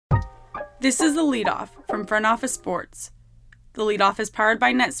This is the leadoff from Front Office Sports. The leadoff is powered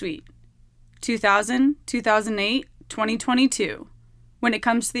by NetSuite. 2000, 2008, 2022. When it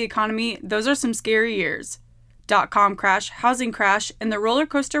comes to the economy, those are some scary years. .com crash, housing crash, and the roller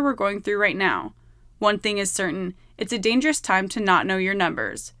coaster we're going through right now. One thing is certain, it's a dangerous time to not know your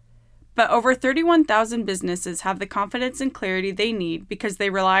numbers. But over 31,000 businesses have the confidence and clarity they need because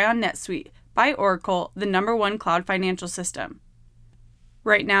they rely on NetSuite by Oracle, the #1 cloud financial system.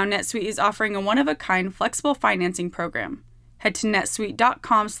 Right now, NetSuite is offering a one-of-a-kind flexible financing program. Head to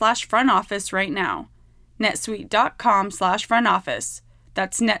netsuite.com/front-office right now. netsuite.com/front-office.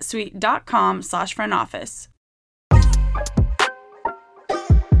 That's netsuite.com/front-office.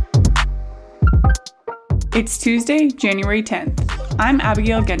 It's Tuesday, January 10th. I'm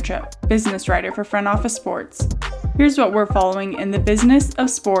Abigail Gentrup, business writer for Front Office Sports. Here's what we're following in the business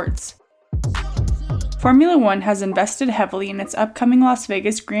of sports. Formula One has invested heavily in its upcoming Las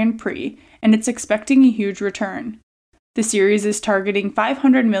Vegas Grand Prix, and it's expecting a huge return. The series is targeting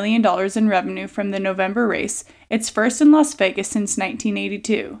 $500 million in revenue from the November race, its first in Las Vegas since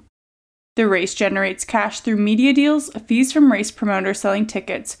 1982. The race generates cash through media deals, fees from race promoters selling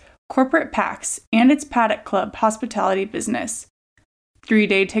tickets, corporate packs, and its Paddock Club hospitality business.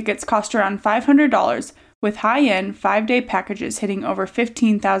 3-day tickets cost around $500, with high-end 5-day packages hitting over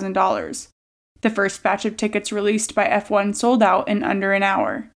 $15,000. The first batch of tickets released by F1 sold out in under an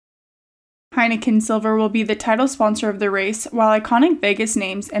hour. Heineken Silver will be the title sponsor of the race, while iconic Vegas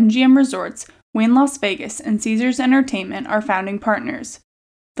names MGM Resorts, Wynn Las Vegas, and Caesars Entertainment are founding partners.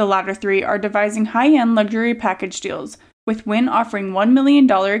 The latter three are devising high-end luxury package deals, with Wynn offering $1 million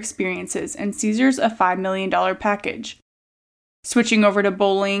experiences and Caesars a $5 million package. Switching over to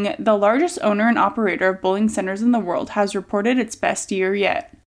bowling, the largest owner and operator of bowling centers in the world has reported its best year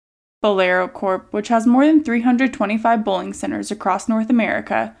yet. Bowlero Corp., which has more than 325 bowling centers across North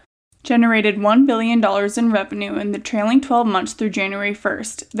America, generated $1 billion in revenue in the trailing 12 months through January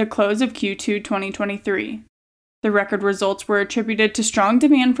 1st, the close of Q2 2023. The record results were attributed to strong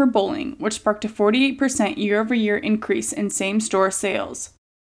demand for bowling, which sparked a 48% year-over-year increase in same-store sales.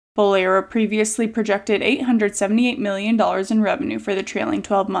 Bowlero previously projected $878 million in revenue for the trailing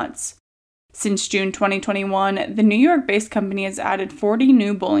 12 months. Since June 2021, the New York-based company has added 40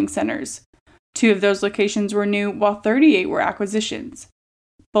 new bowling centers. 2 of those locations were new, while 38 were acquisitions.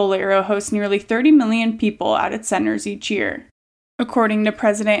 Bowlero hosts nearly 30 million people at its centers each year. According to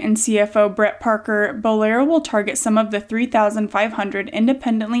President and CFO Brett Parker, Bowlero will target some of the 3,500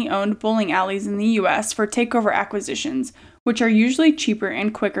 independently owned bowling alleys in the U.S. for takeover acquisitions, which are usually cheaper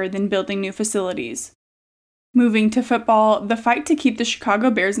and quicker than building new facilities. Moving to football, the fight to keep the Chicago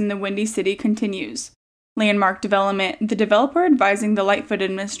Bears in the Windy City continues. Landmark Development, the developer advising the Lightfoot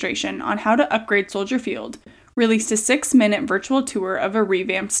administration on how to upgrade Soldier Field, released a 6-minute virtual tour of a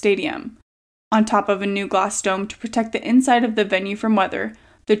revamped stadium. On top of a new glass dome to protect the inside of the venue from weather,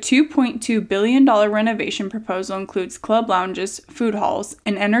 the $2.2 billion renovation proposal includes club lounges, food halls,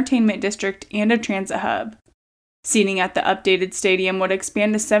 an entertainment district, and a transit hub. Seating at the updated stadium would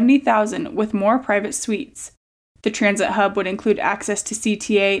expand to 70,000 with more private suites. The transit hub would include access to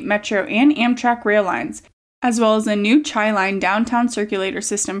CTA, Metro, and Amtrak rail lines, as well as a new Chi Line downtown circulator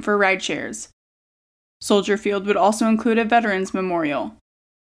system for rideshares. Soldier Field would also include a Veterans Memorial.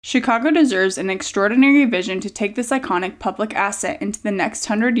 Chicago deserves an extraordinary vision to take this iconic public asset into the next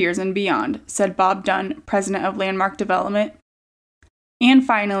 100 years and beyond, said Bob Dunn, president of Landmark Development. And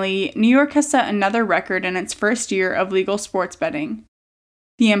finally, New York has set another record in its first year of legal sports betting.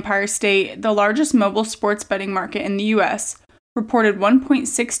 The Empire State, the largest mobile sports betting market in the U.S., reported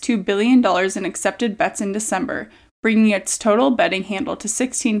 $1.62 billion in accepted bets in December, bringing its total betting handle to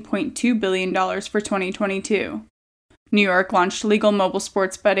 $16.2 billion for 2022. New York launched legal mobile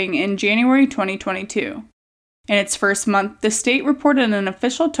sports betting in January 2022. In its first month, the state reported an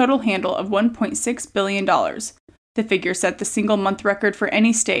official total handle of $1.6 billion. The figure set the single-month record for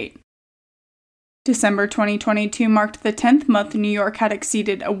any state. December 2022 marked the 10th month New York had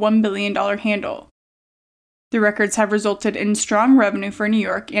exceeded a $1 billion handle. The records have resulted in strong revenue for New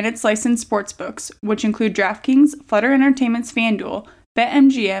York and its licensed sportsbooks, which include DraftKings, Flutter Entertainment's FanDuel,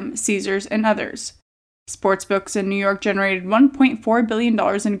 BetMGM, Caesars, and others. Sportsbooks in New York generated $1.4 billion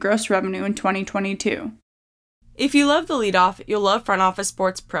in gross revenue in 2022. If you love the leadoff, you'll love Front Office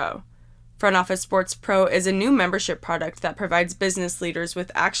Sports Pro. Front Office Sports Pro is a new membership product that provides business leaders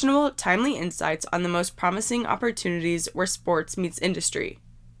with actionable, timely insights on the most promising opportunities where sports meets industry.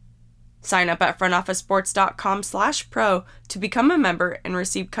 Sign up at frontofficesports.com/pro to become a member and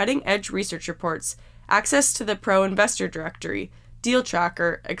receive cutting-edge research reports, access to the Pro Investor Directory, deal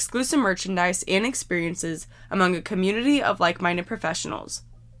tracker, exclusive merchandise, and experiences among a community of like-minded professionals.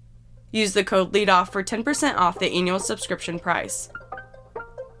 Use the code LEADOFF for 10% off the annual subscription price.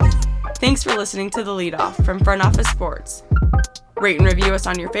 Thanks for listening to The Lead Off from Front Office Sports. Rate and review us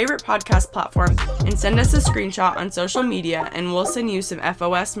on your favorite podcast platform and send us a screenshot on social media and we'll send you some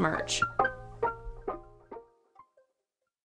FOS merch.